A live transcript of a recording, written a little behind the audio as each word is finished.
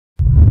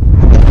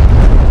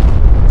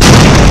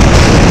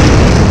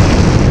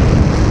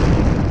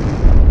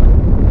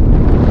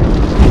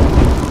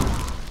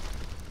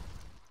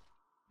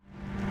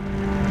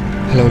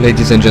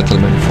ladies and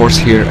gentlemen, Force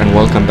here and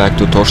welcome back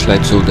to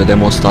Torchlight 2, the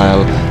demo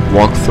style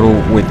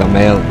walkthrough with the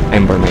male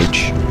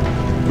Embermage.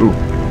 Ooh,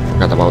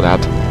 forgot about that.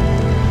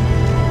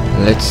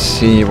 Let's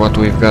see what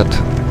we've got.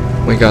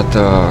 We got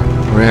a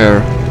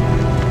rare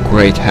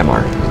great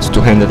hammer. It's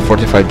two-handed,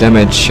 45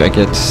 damage, I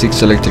get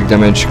 6 electric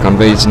damage,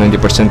 conveys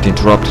 90%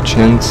 interrupt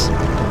chance,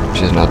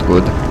 which is not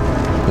good.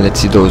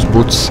 Let's see those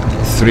boots,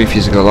 3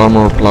 physical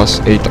armor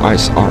plus 8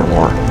 ice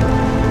armor.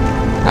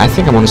 I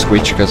think I'm gonna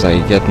switch because I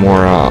get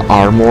more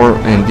armor,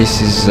 and this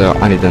is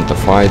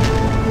unidentified.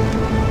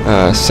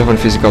 7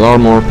 physical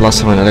armor plus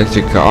 7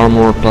 electric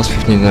armor plus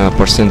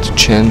 15%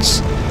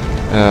 chance.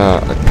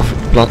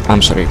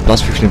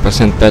 Plus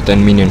 15% pet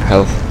and minion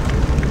health.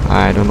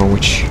 I don't know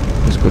which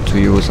is good to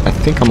use. I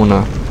think I'm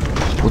gonna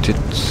put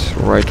it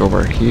right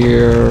over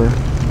here,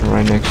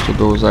 right next to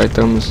those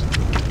items,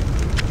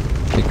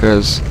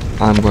 because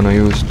I'm gonna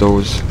use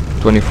those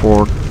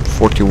 24,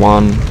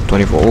 41,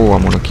 24. Oh,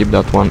 I'm gonna keep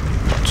that one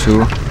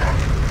too,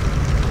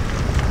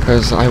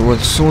 because I will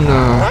soon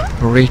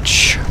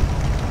reach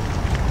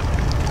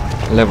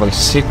level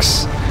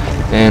 6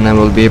 and I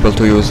will be able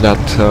to use that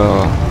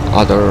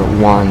other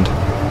wand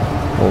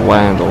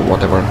or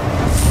whatever.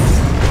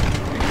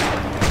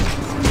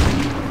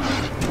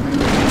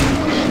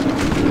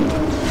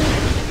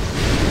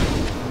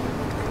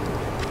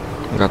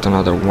 Got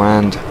another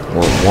wand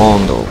or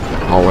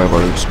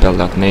however you spell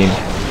that name.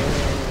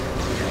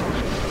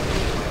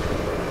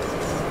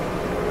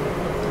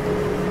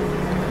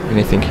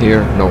 Anything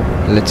here? No.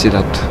 Let's see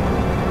that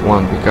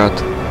one we got.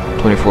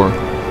 24.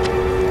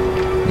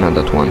 Not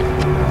that one.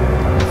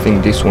 I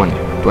think this one.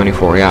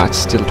 24. Yeah, it's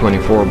still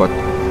 24, but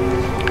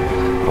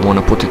I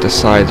wanna put it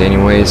aside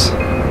anyways.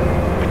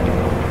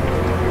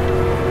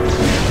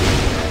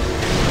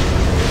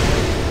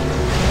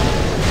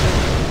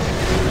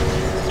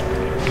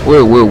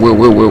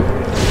 Whoa.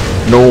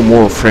 No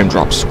more frame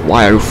drops.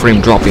 Why are you frame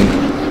dropping?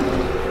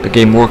 The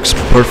game works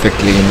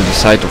perfectly and you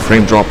decide to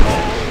frame drop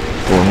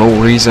for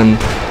no reason.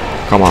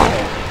 Come on.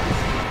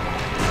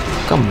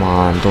 Come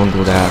on, don't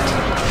do that.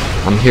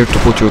 I'm here to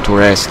put you to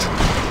rest.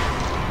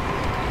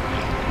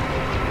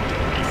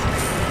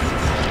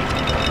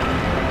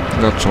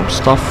 Got some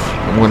stuff.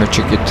 I'm gonna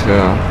check it.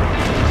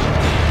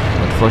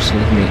 But first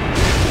let me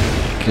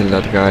kill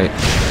that guy.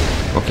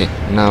 Okay,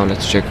 now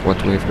let's check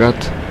what we've got.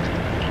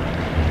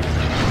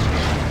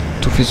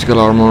 2 physical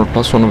armor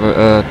plus 1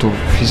 2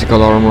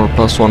 physical armor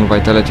plus 1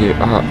 vitality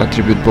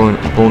attribute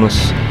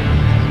bonus.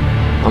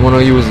 I'm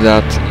gonna use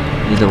that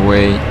either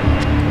way.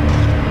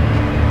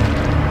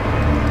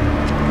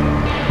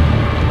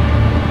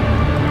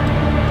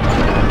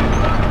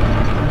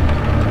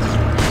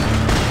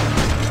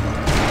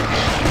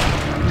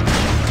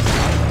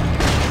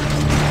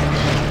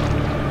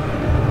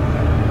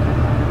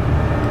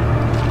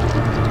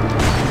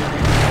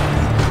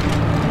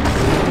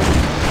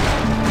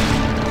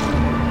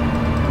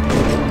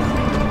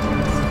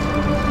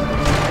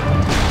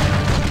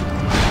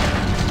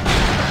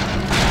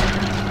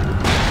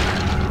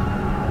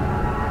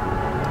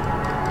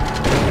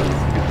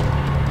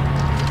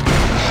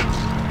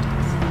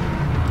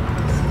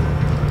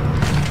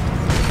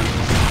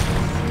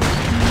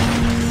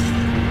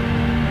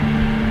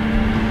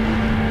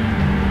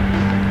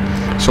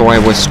 So I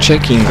was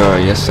checking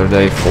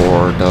yesterday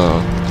for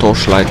the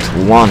Torchlight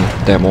 1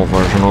 demo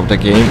version of the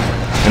game,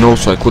 and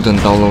also I couldn't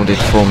download it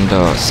from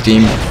the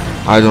Steam.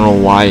 I don't know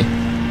why.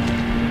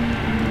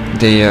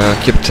 They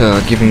kept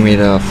giving me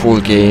the full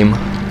game,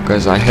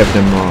 because I have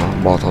them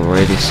bought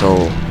already,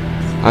 so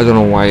I don't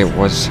know why it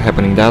was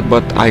happening that,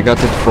 but I got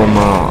it from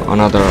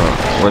another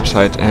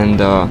website, and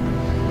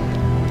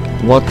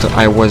what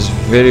I was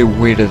very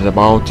weirded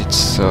about,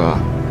 it's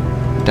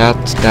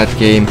that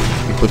game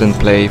you couldn't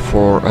play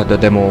for the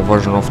demo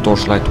version of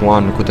Torchlight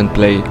 1, you couldn't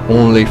play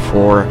only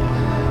for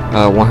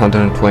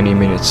 120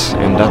 minutes,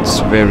 and that's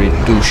very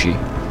douchey.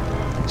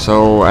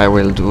 So I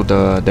will do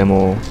the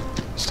demo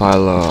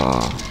style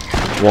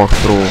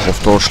walkthrough of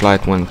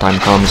Torchlight when time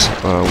comes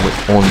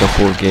on the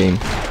full game,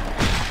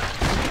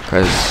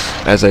 because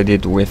as I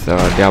did with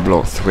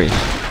Diablo 3.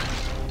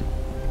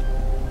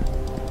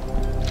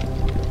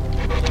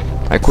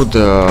 I could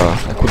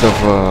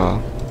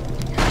have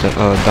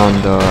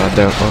done the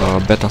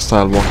beta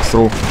style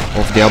walkthrough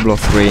of Diablo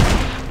 3,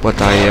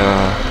 but I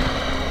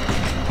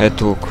had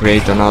to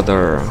create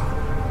another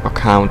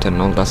account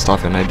and all that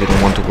stuff, and I didn't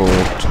want to go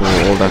to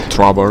all that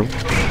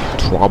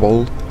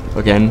trouble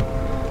again.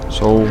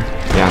 So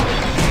yeah.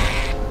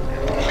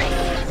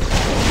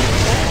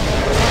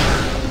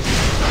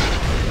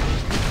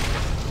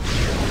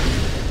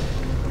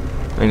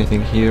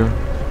 Anything here?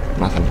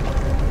 Nothing.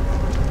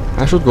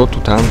 I should go to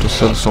town to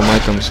sell some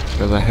items,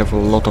 because I have a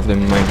lot of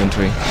them in my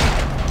inventory.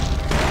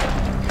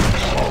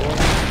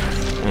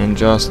 And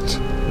just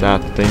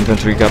that, the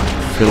inventory got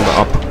filled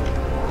up.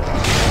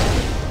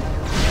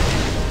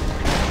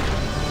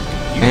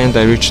 And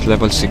I reached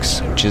level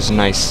 6, which is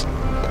nice.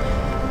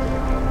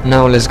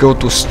 Now let's go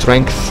to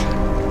strength,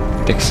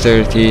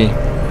 dexterity,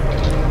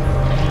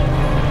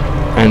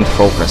 and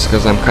focus,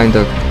 because I'm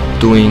kinda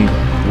doing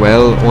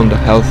well on the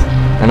health,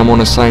 and I'm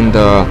gonna assign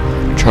the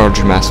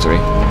charge mastery.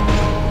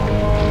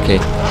 Okay.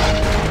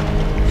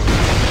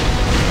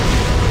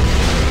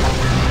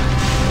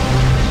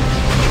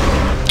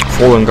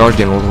 Fallen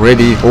Guardian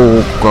already.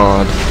 Oh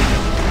god.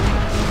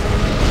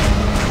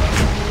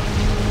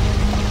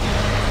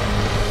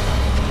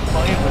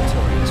 My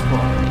inventory is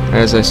full.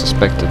 As I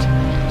suspected.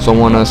 So I'm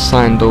gonna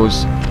assign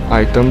those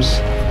items,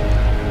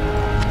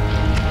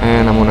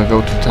 and I'm gonna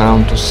go to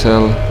town to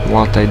sell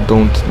what I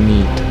don't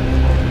need.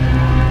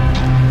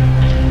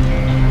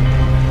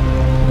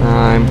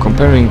 I'm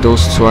comparing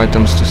those two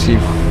items to see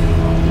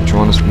which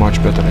one is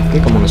much better. I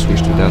think I'm gonna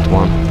switch to that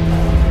one.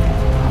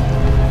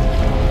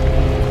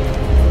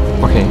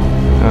 Okay,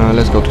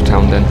 let's go to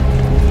town then.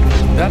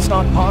 That's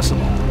not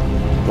possible.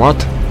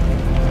 What?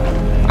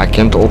 I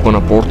can't open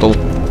a portal?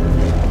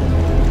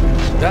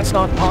 That's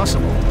not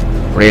possible.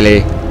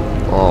 Really?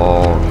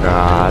 Oh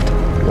god.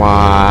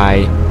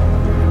 Why?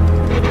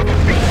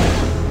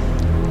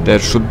 There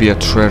should be a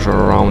treasure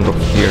around up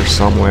here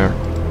somewhere.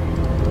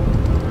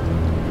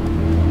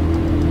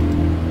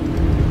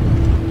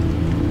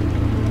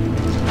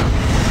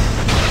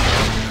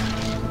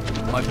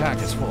 My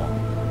pack is full.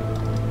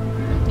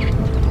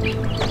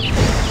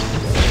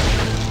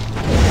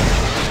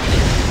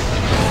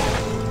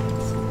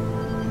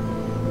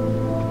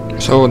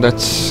 So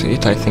that's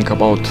it, I think,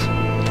 about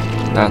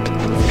that.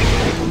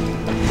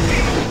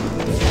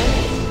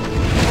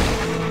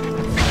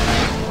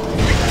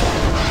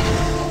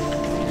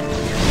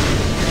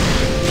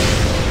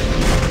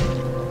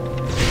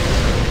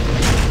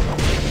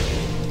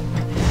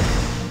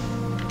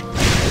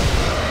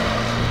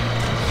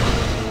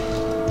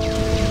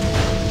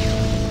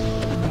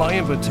 My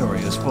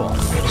inventory is full.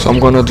 So I'm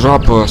gonna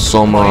drop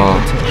some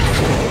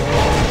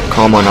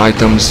common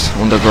items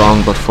on the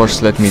ground, but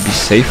first let me be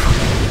safe.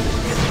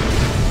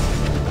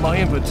 My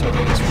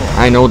inventory is full.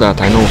 I know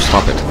that, I know,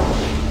 stop it.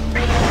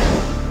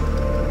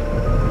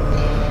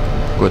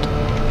 Good.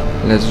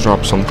 Let's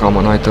drop some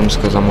common items,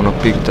 because I'm gonna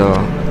pick the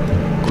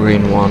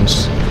green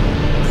ones.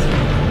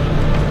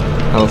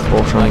 Health I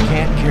potion,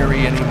 can't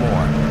carry any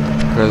more.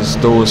 because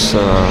those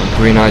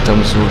green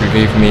items will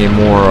give me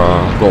more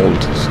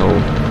gold, so...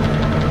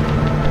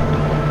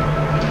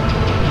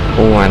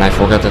 Oh, and I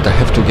forgot that I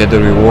have to get the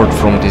reward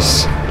from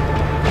this.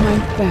 My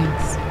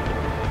thanks.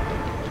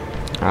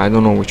 I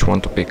don't know which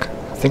one to pick.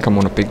 I think I'm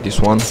gonna pick this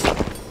one.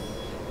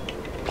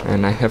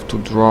 And I have to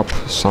drop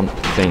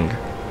something.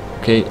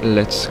 Okay,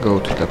 let's go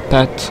to the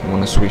pet. I'm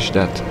gonna switch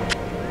that.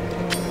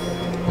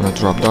 I'm gonna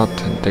drop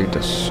that and take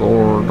the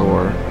sword,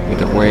 or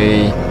either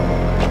way.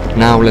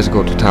 Now let's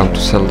go to town to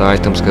sell the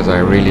items, because I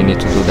really need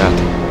to do that.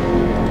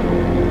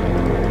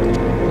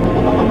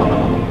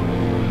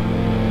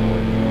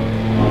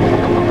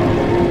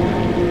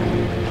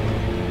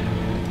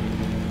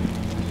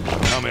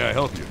 How may I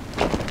help you?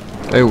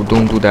 Oh,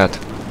 don't do that.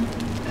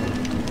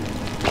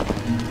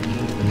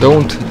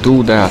 Don't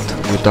do that,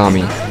 you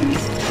dummy.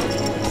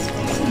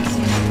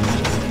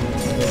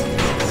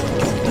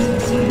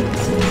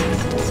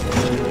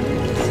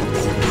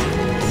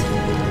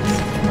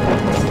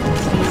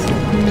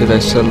 Did I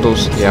sell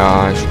those? Yeah,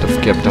 I should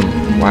have kept them.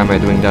 Why am I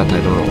doing that? I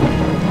don't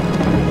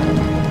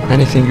know.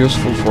 Anything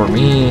useful for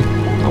me?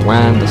 A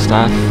wand, a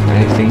staff,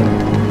 anything?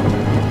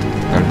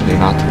 Apparently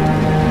not.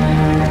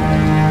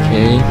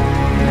 Okay.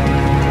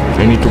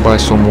 I need to buy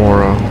some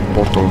more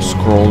portal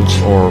scrolls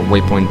or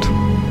waypoint I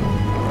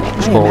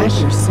am scrolls.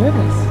 at your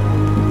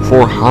service.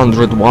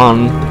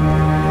 401.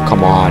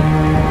 Come on.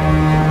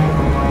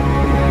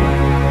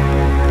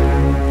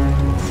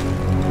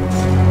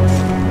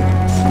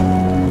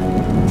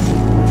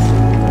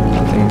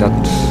 I think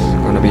that's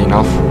gonna be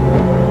enough.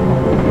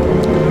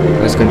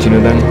 Let's continue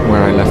then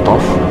where I left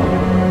off.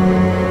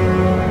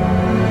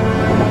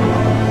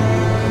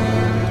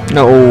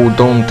 No,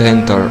 don't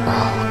enter.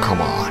 Oh,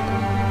 come on.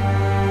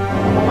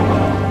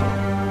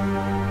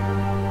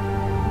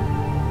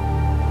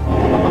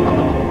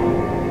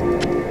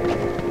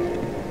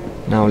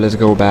 Now let's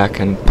go back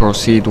and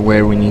proceed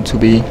where we need to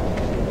be.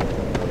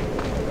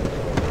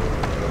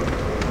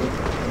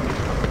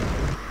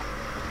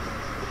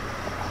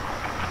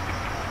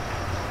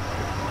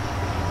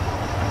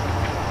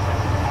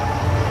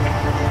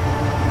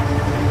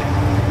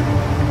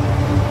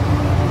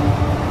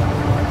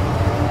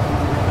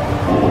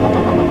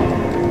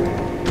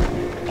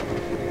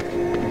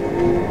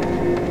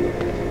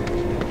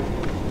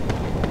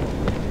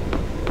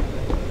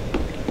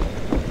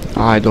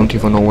 I don't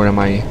even know where am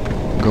I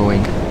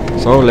going.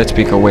 So let's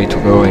pick a way to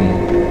go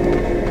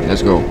and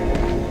let's go.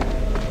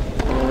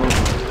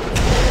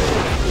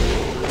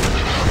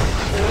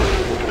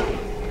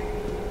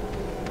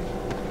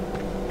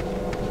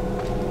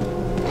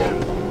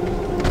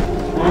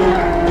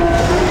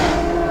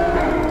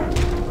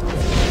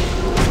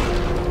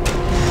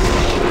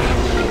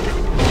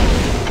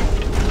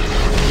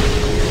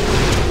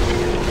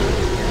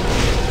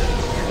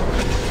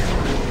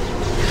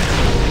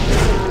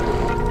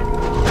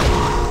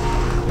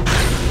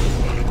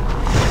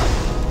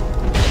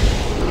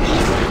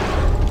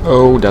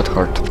 Oh, that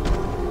hurt.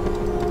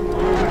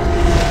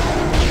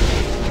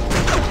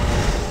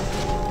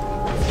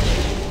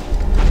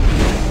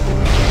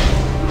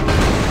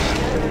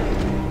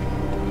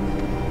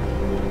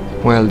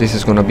 Well, this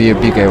is gonna be a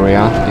big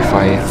area if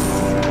I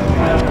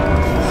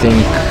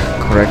think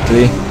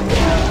correctly,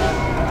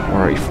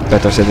 or if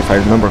better said, if I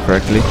remember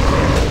correctly.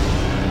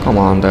 Come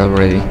on,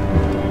 already.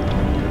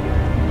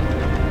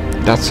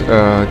 That's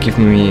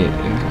giving me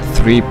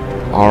 3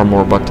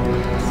 armor, but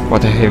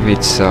what I have,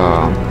 it's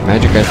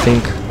magic, I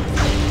think,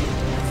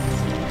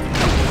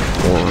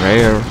 or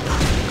rare,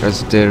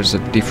 because there's a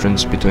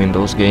difference between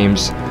those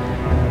games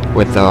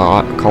with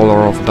the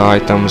color of the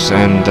items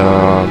and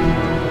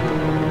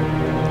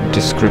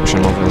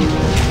description of them.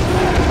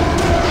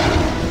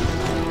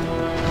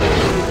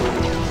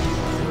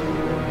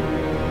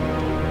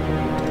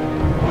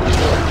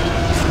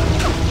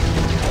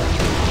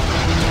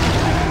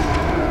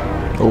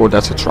 Oh,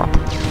 that's a trap.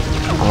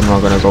 I'm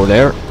not gonna go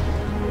there.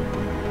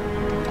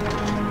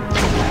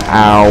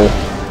 Ow.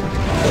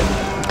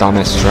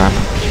 Dumbest trap.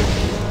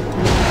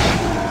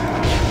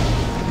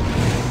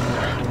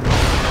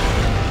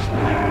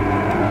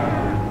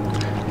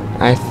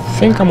 I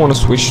think I'm gonna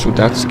switch to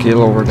that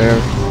skill over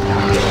there.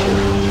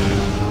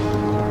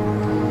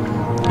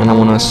 And I'm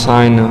gonna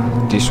assign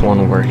this one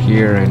over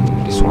here and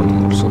this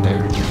one also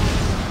there.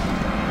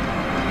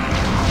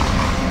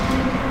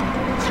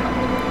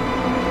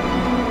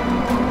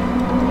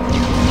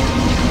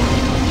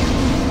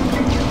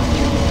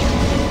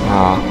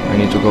 I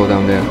need to go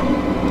down there.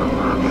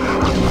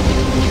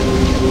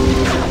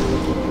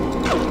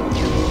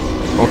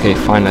 Okay,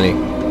 finally.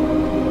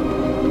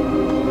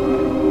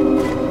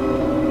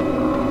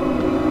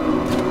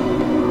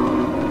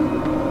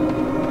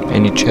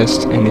 Any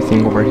chest?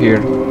 Anything over here?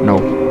 No.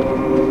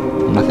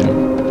 Nothing.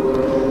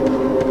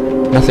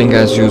 Nothing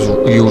as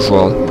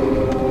usual.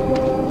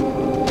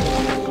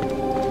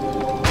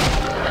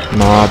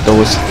 Not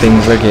those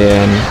things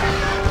again.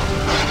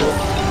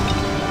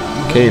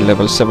 Okay,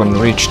 level 7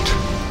 reached,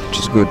 which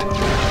is good.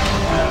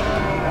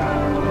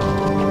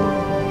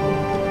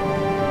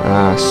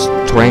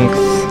 Strength,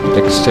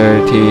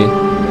 dexterity,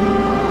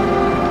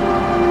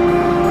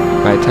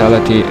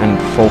 vitality, and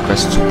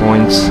focused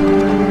points.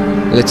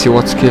 Let's see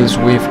what skills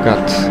we've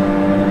got.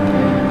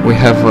 We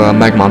have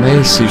Magma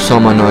Mace. You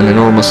summon an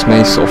enormous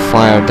mace of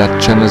fire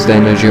that channels the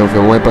energy of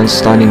your weapon,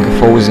 stunning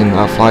foes in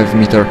a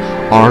 5-meter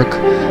arc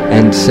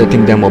and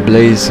setting them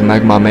ablaze.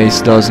 Magma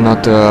Mace does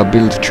not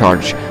build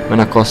charge.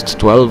 Mana cost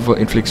 12,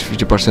 inflicts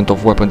 50%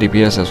 of weapon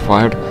DPS as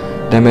fired.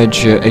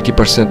 Damage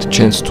 80%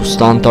 chance to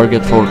stun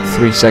target for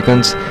 3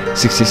 seconds.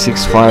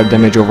 66 fire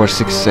damage over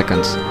 6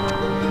 seconds.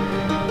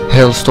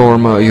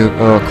 Hailstorm, you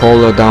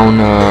call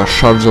down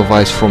shards of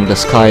ice from the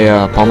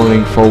sky,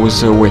 pummeling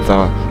foes with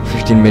a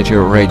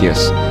 15-meter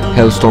radius.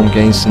 Hailstorm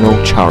gains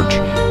no charge.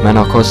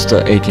 Mana cost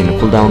 18,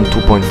 cooldown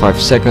 2.5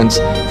 seconds,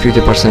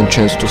 50%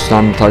 chance to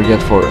stun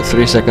target for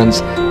 3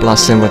 seconds,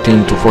 plus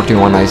 17 to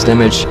 41 ice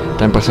damage,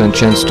 10%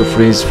 chance to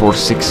freeze for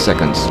 6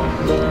 seconds.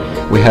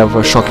 We have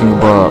a shocking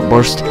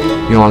burst.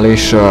 You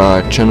unleash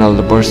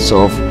channeled bursts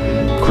of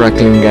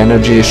crackling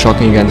energy,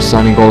 shocking and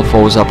stunning all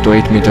foes up to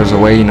 8 meters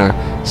away in a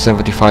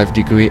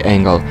 75-degree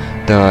angle.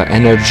 The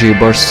energy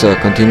burst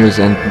continues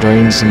and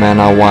drains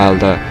mana while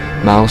the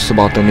mouse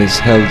button is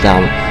held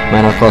down.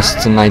 Mana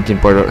costs 19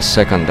 per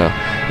second.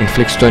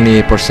 Inflicts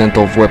 20%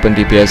 of weapon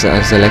DPS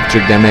as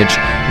electric damage,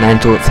 9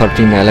 to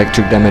 13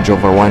 electric damage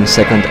over 1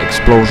 second,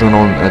 explosion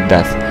on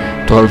death,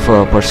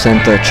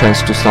 12%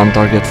 chance to stun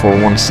target for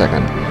 1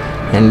 second.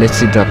 And let's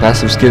see the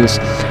passive skills.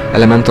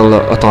 Elemental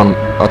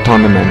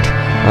Attunement.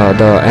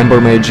 The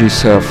Embermage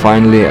is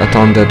finely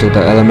attuned to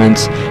the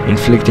elements,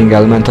 inflicting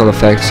elemental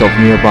effects of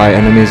nearby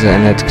enemies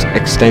and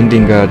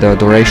extending the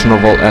duration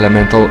of all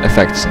elemental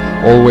effects.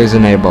 Always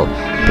enable.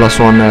 Plus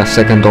 1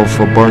 second of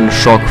burn,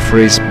 shock,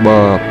 freeze,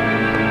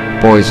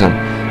 poison.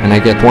 And I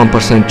get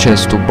 1%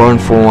 chance to burn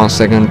for 1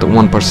 second,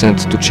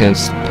 1% to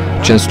chance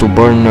to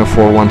burn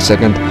for 1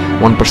 second,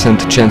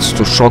 1% chance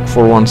to shock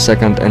for 1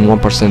 second, and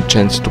 1%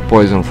 chance to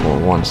poison for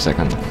 1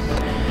 second.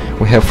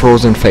 We have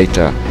Frozen Fate.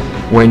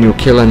 When you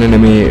kill an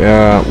enemy,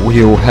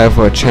 you have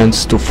a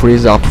chance to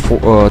freeze up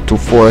to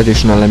 4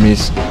 additional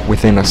enemies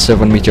within a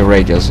 7-meter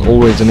radius.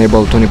 Always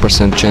enable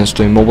 20% chance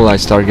to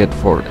immobilize target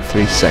for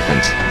 3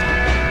 seconds.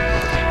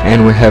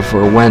 And we have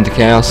Wand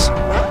Chaos.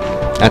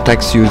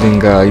 Attacks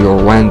using your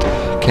wand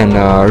can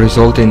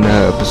result in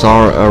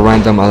bizarre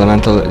random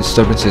elemental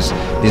disturbances.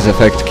 This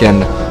effect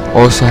can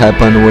also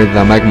happen with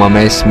the Magma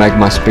Mace,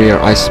 Magma Spear,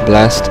 Ice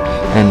Blast,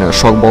 and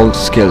Shock Bolt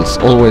skills.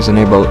 Always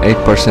enable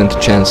 8%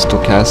 chance to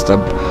cast a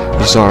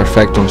bizarre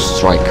effect on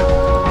strike.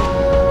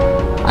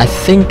 I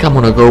think I'm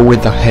gonna go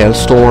with the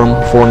Hailstorm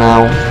for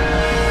now.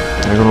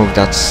 I don't know if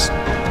that's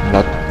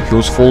that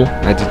useful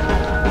and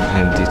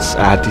it's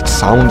added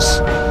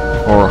sounds,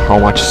 or how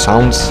much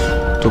sounds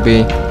to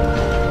be.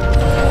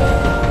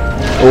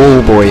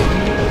 Oh boy.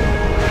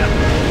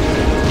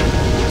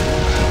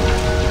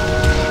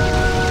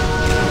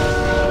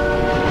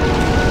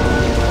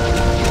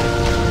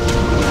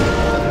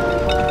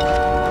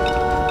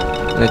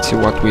 Let's see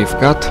what we've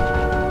got.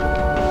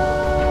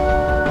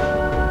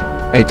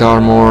 8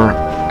 armor,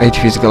 8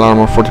 physical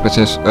armor,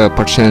 40%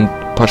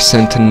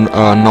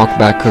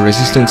 knockback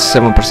resistance,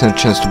 7%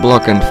 chance to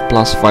block, and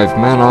plus 5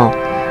 mana.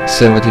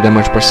 70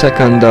 damage per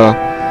second,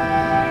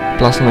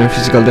 plus 9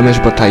 physical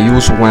damage, but I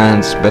use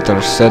wands.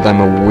 Better said,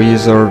 I'm a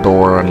wizard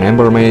or an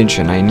Embermage,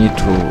 and I need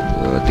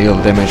to deal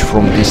damage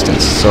from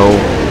distance, so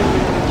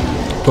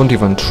don't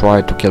even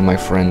try to kill my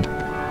friend,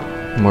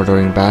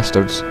 murdering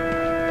bastards.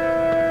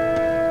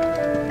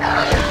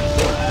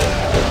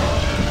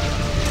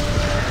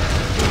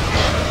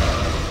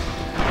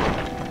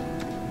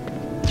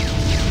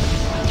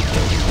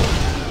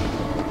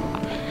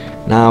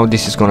 Now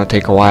this is gonna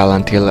take a while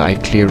until I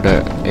clear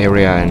the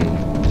area, and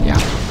yeah,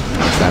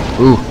 like that.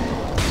 Ooh,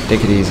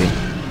 take it easy.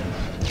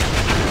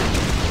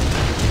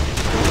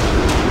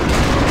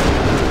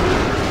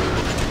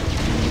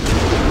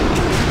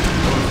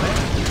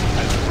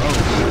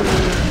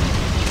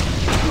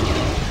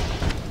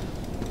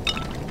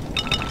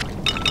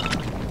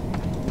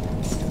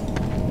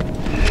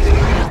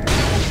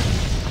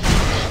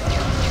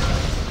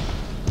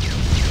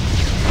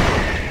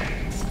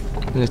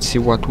 Let's see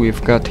what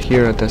we've got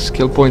here at the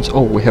skill points.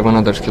 Oh, we have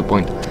another skill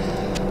point.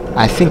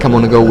 I think I'm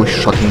gonna go with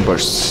shocking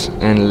bursts,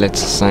 and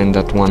let's assign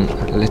that one.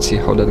 Let's see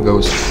how that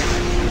goes.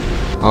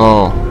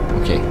 Oh,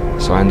 okay,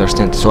 so I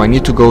understand. So I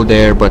need to go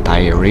there, but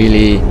I'm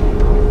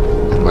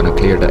gonna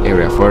clear the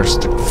area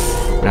first,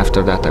 and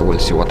after that I will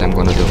see what I'm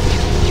gonna do.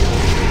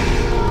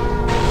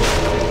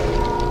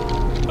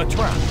 A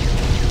trap.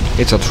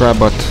 It's a trap,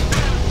 but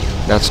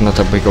that's not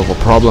a big of a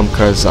problem,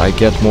 because I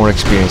get more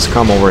experience.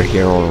 Come over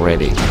here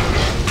already.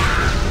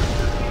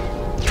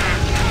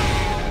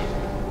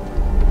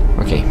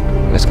 Okay,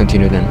 let's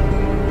continue then.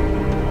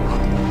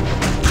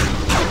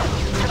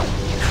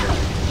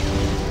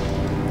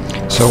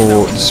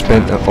 So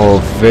spent a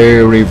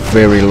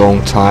very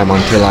long time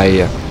until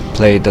I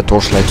played the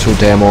Torchlight 2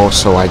 demo,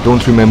 so I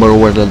don't remember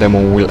where the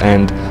demo will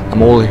end.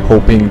 I'm only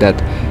hoping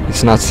that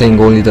it's not saying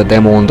only the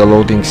demo on the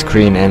loading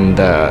screen and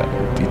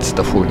it's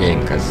the full game,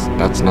 because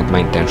that's not my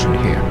intention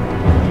here,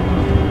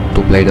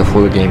 to play the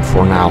full game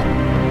for now.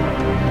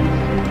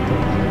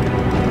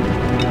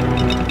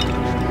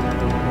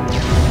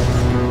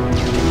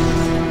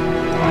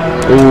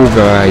 Oh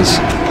guys,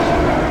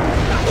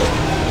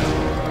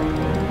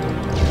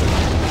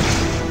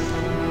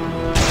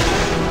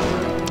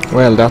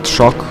 well, that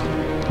shock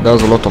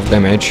does a lot of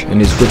damage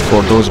and is good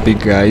for those big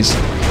guys,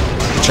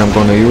 which I'm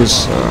gonna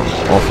use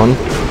often.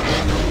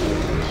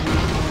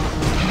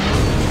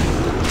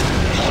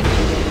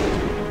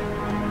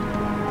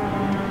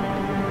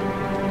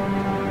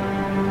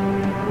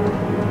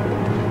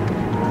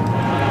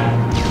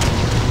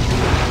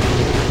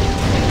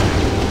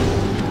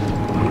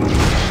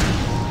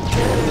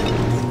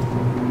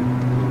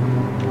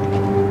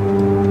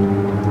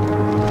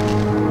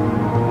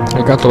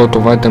 I got a lot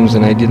of items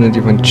and I didn't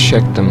even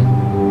check them,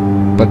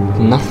 but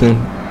nothing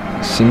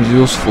seems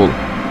useful.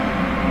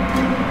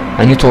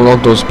 I need to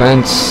unlock those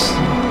pants.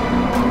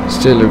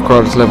 Still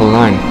requires level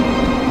 9,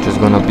 which is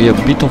gonna be a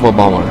bit of a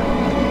bummer.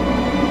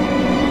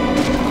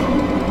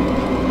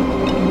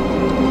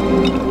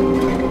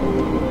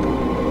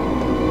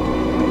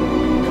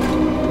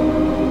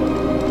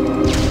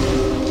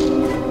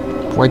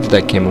 Why did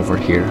I came over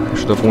here? I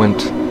should have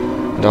went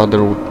the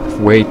other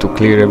way to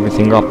clear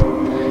everything up.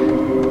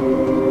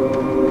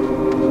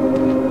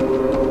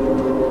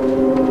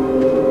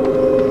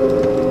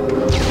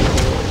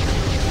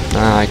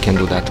 I can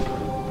do that,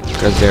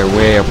 because they're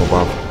way up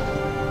above.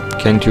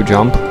 Can't you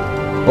jump?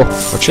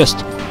 Oh, a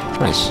chest.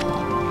 Nice.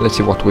 Let's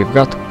see what we've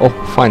got. Oh,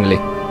 finally.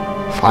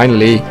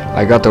 Finally,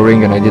 I got a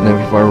ring and I didn't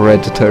even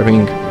read the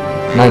ring.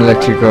 9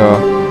 electric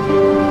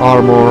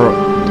armor,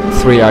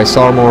 3 ice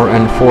armor,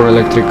 and 4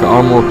 electric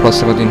armor plus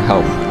 17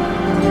 health.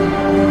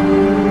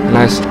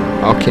 Nice.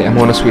 Okay, I'm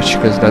gonna switch,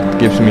 because that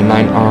gives me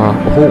 9 oh,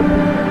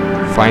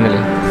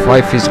 finally.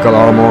 5 physical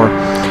armor,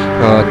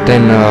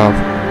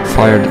 10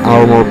 fired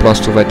armor plus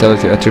 2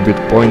 vitality attribute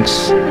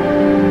points.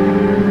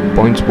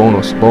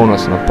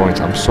 Bonus, not points.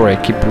 I'm sorry,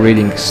 I keep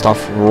reading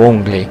stuff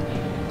wrongly.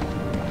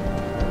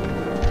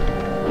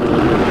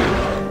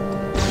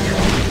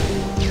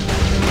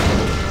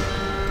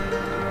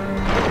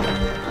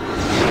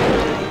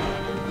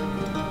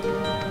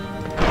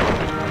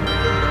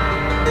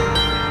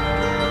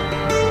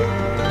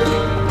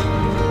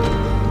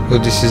 So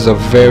this is a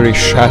very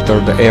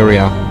shattered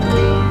area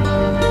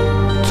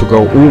to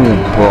go. Ooh,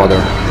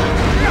 brother.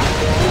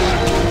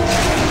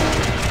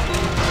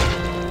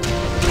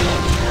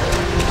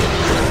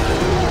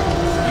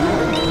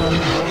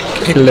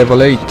 Okay,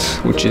 level 8,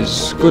 which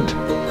is good.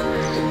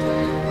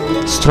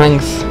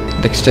 Strength,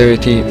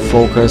 dexterity,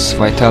 focus,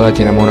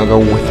 vitality, and I'm gonna go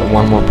with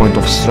 1 more point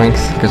of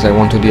strength because I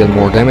want to deal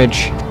more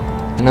damage.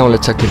 And now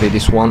let's activate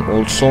this one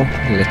also.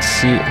 Let's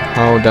see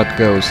how that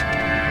goes.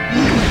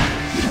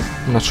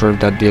 I'm not sure if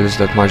that deals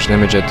that much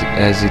damage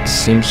as it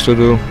seems to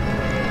do,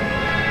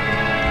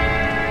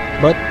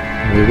 but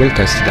we will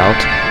test it out.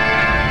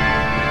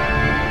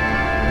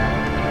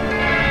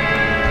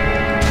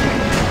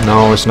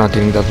 No, it's not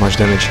dealing that much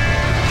damage.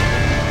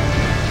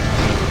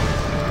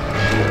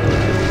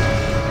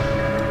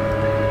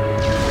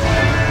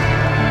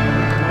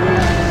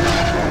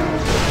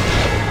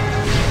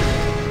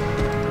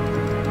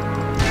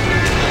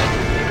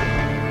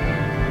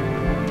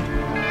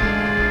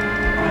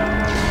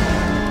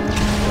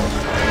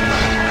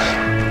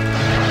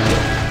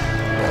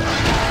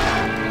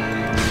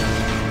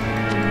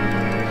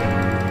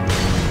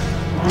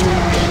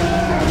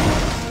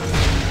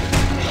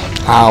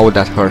 Ow,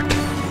 that hurt.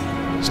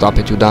 Stop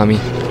it, you dummy.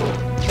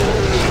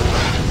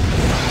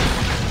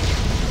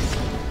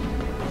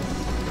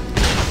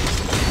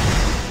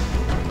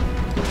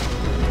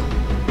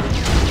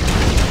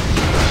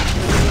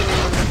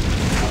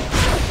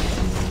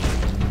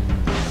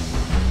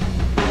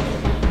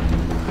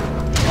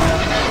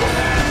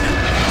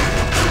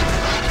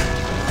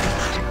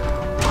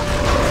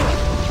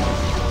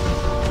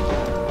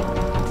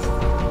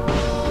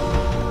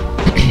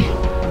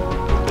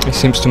 It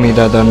seems to me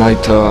that the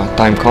night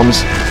time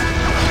comes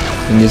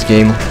in this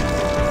game.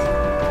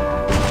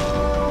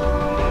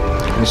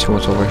 Let's see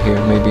what's over here.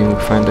 Maybe we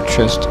find a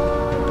chest.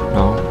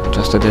 No,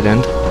 just a dead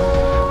end.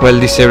 Well,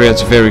 this area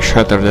is very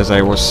shattered, as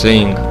I was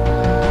saying.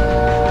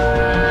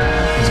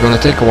 It's gonna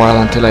take a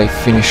while until I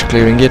finish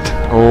clearing it.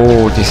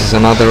 Oh, this is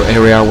another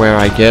area where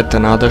I get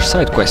another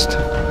side quest.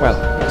 Well,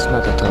 it's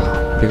not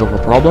that big of a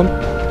problem.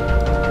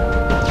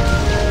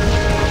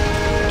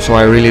 So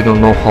I really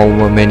don't know how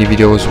many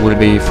videos will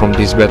be from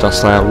this beta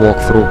style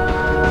walkthrough,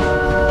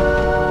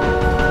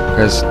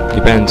 because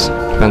depends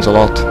a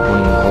lot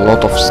on a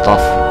lot of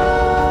stuff.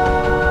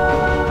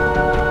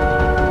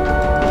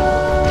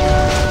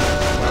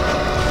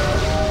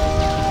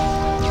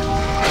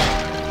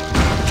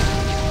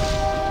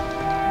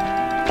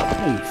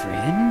 Hey,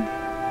 friend.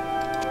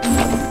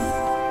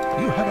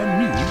 You have a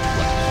new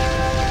quest.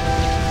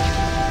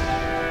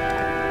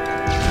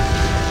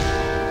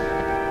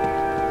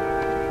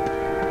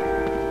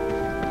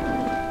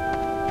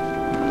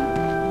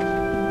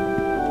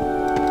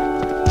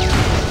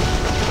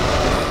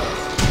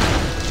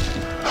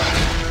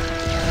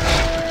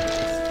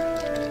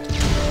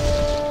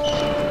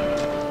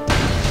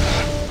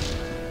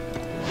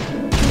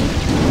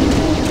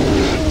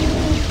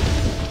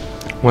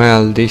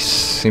 Well, this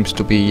seems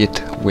to be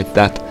it with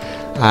that.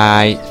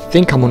 I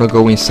think I'm gonna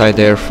go inside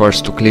there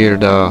first to clear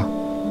the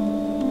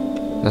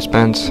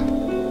spans.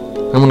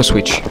 I'm gonna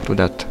switch to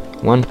that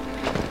one.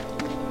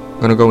 I'm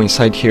gonna go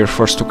inside here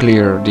first to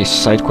clear this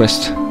side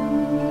quest.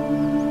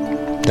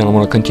 Then I'm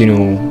gonna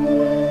continue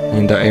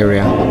in the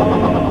area.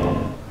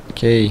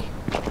 Okay,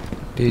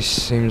 this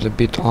seems a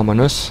bit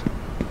ominous.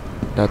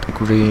 That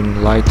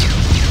green light,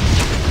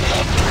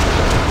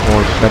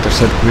 or better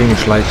said,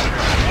 greenish light.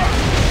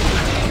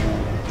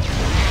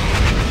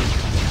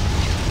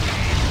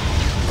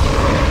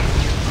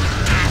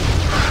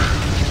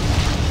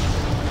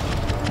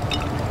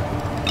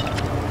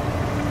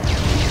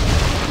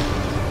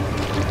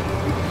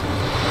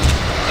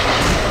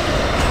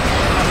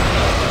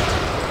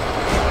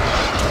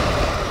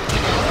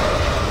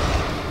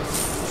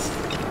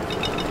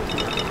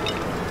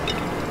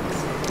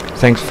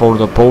 Thanks for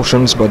the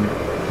potions, but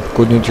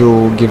couldn't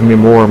you give me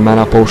more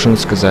mana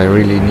potions, because I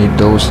really need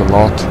those a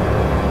lot.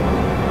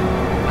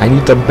 I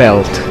need a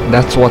belt,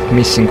 that's what's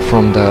missing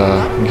from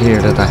the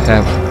gear that I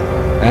have.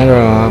 And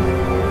a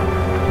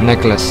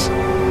necklace,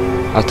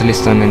 at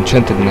least an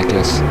enchanted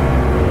necklace.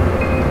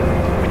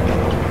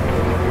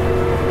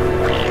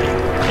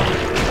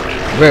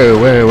 Well,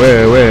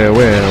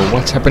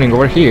 what's happening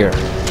over here?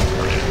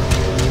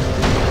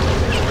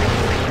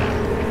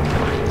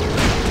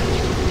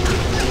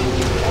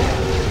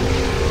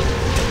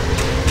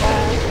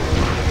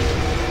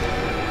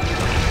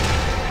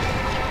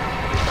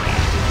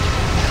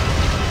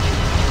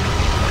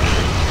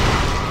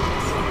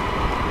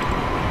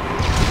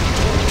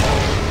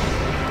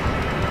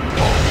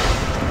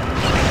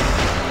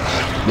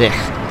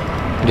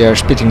 Yeah, they are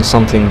spitting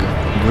something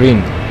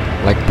green,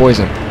 like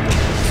poison.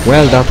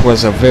 Well, that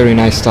was a very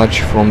nice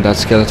touch from that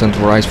skeleton to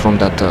rise from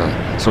that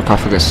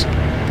sarcophagus.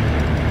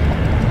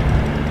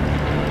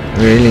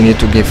 We really need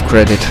to give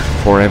credit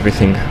for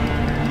everything.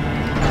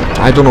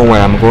 I don't know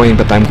where I'm going,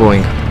 but I'm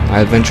going.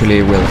 I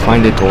eventually will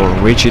find it or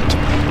reach it.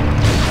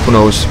 Who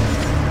knows?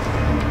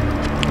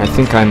 I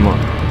think I'm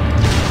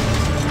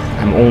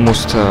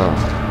almost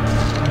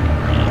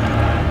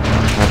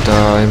that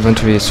the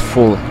inventory is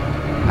full.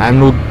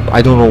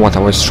 I don't know what I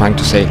was trying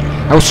to say.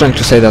 I was trying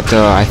to say that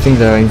I think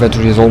the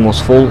inventory is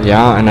almost full,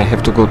 yeah, and I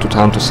have to go to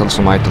town to sell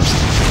some items.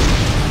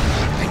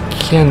 I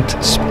can't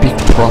speak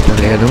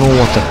properly, I don't know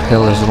what the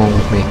hell is wrong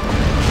with me.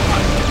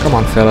 Come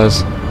on,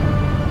 fellas.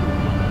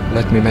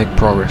 Let me make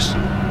progress.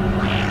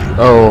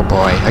 Oh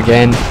boy,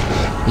 again.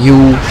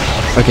 You,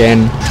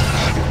 again.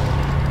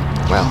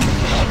 Well,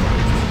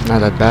 not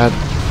that bad.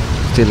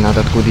 Still not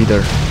that good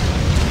either.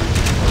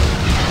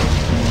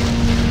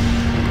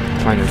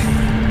 Finally.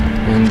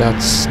 And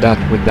that's that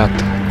with that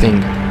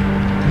thing.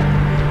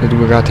 Did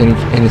we got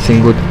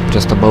anything good?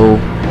 Just a bow.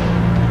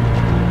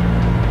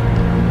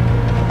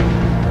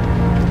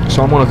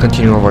 So I'm gonna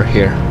continue over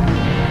here.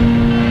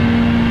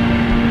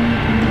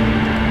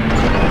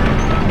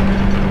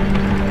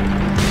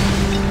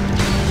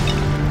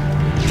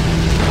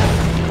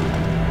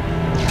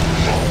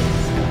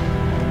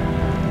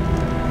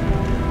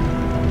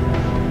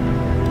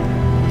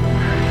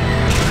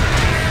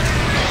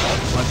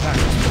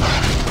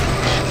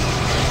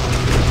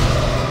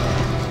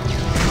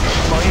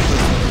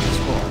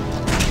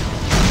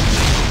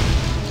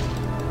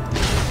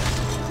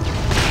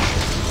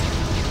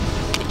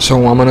 So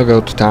I'm gonna go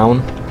to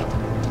town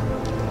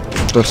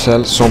to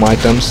sell some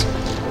items,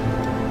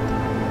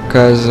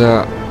 because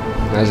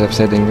as I've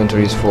said, the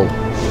inventory is full.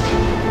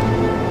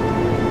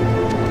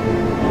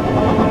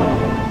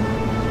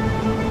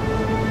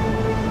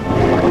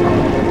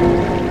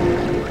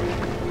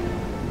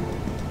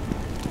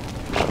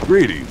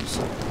 Greetings.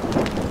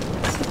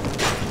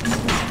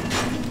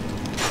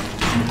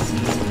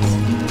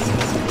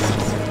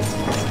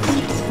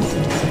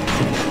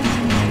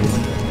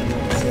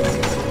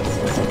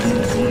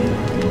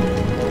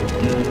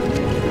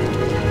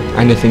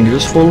 Anything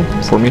useful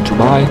for me to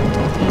buy?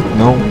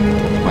 No?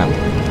 Well,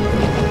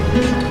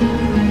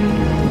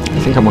 I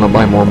think I'm gonna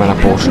buy more mana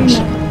potions.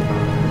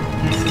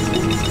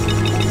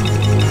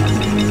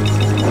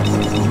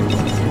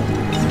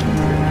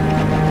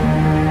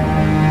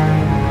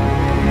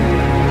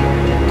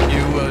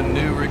 You a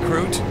new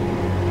recruit?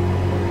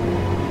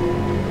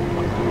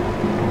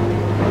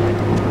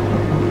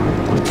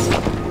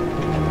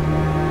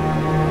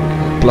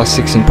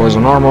 +6 in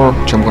poison armor,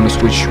 which I'm gonna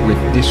switch with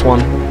this one,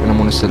 and I'm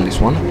gonna sell this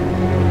one.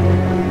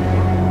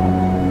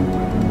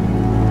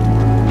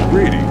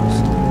 Greetings.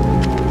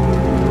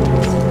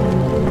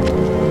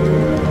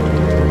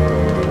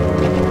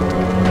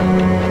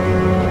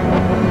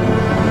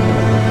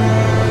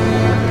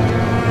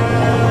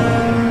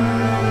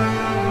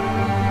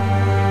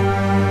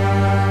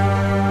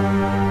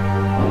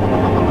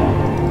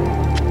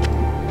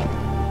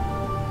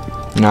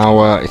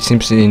 Now it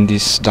seems that in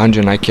this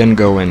dungeon I can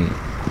go and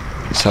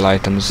sell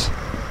items,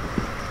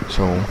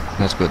 so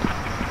that's good.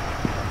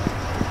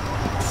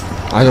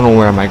 I don't know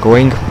where am I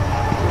going,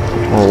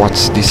 or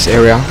what's this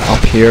area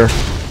up here.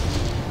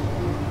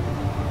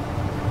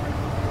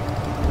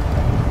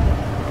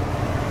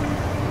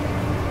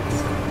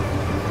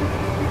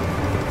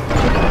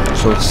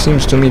 So it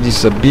seems to me this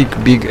is a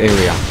big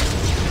area.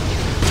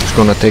 It's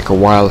gonna take a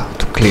while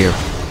to clear.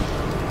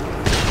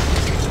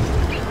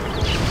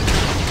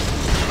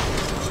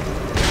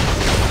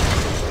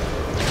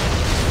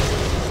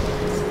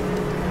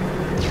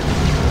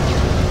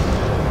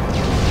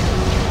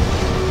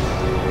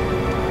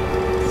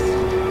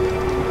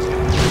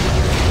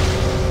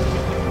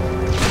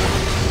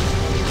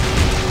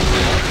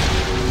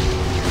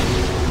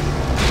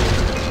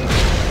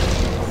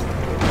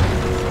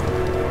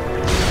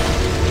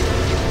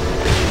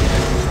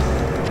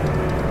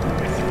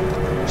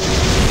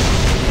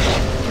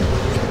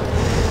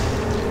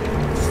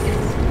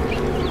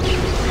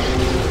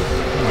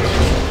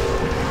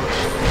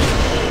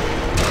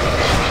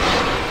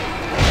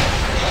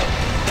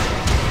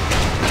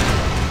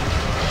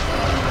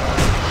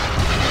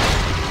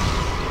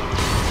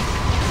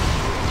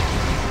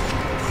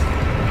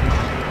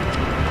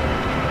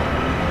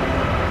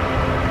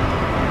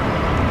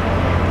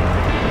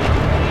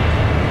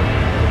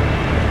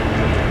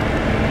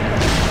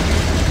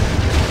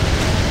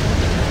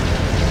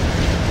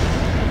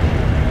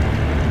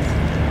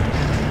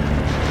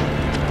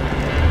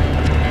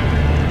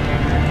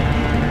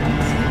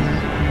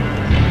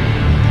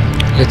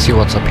 Let's see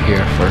what's up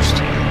here first.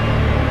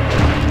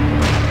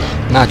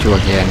 Not you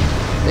again.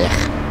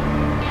 Ugh.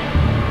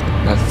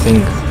 That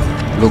thing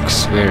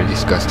looks very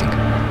disgusting.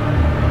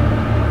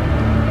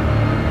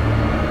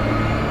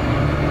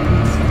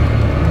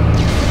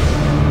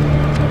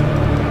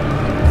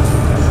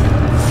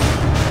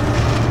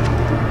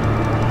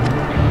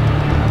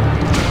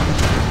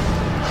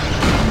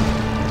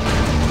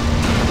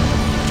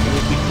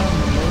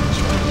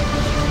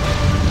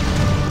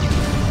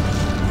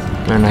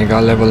 And I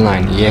got level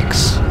 9.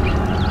 Yeks.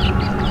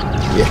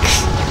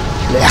 Yeks.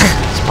 Blech.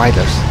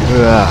 Spiders.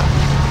 Ugh.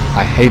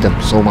 I hate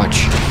them so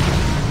much.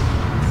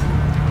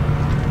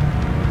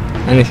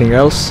 Anything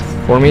else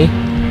for me?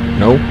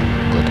 No?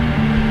 Good.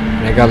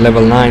 And I got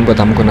level 9, but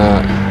I'm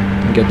gonna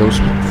get those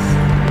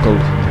gold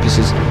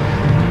pieces.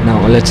 Now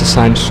let's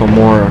assign some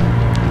more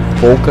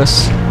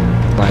focus,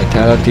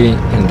 vitality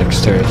and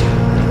dexterity.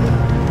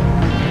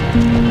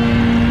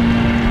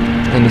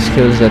 Any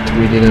skills that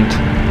we didn't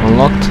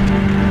unlock?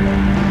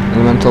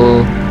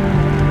 Elemental.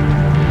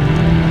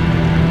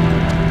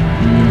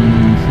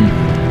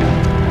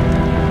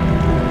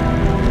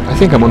 I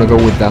think I'm gonna go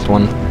with that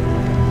one.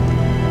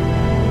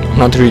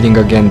 Not reading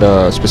again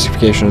the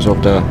specifications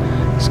of the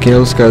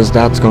skills, because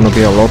that's gonna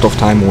be a lot of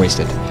time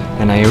wasted,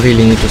 and I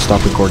really need to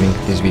stop recording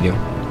this video,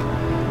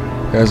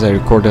 because I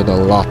recorded a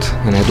lot,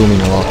 and I do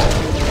mean a lot.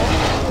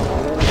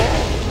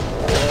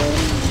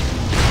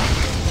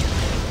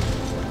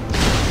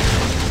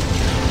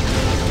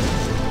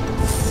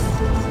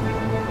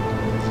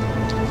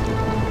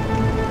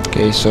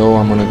 Okay, so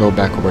I'm gonna go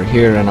back over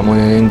here, and I'm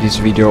gonna end this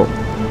video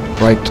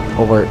right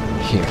over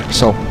here.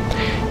 So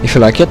if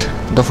you like it,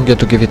 don't forget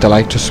to give it a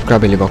like, to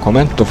subscribe and leave a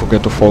comment. Don't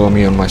forget to follow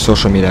me on my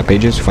social media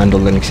pages. You find all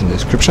the links in the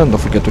description.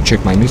 Don't forget to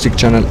check my music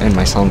channel and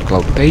my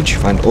SoundCloud page. You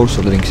find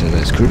also the links in the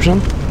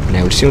description, and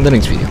I will see you in the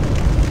next video.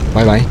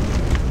 Bye bye.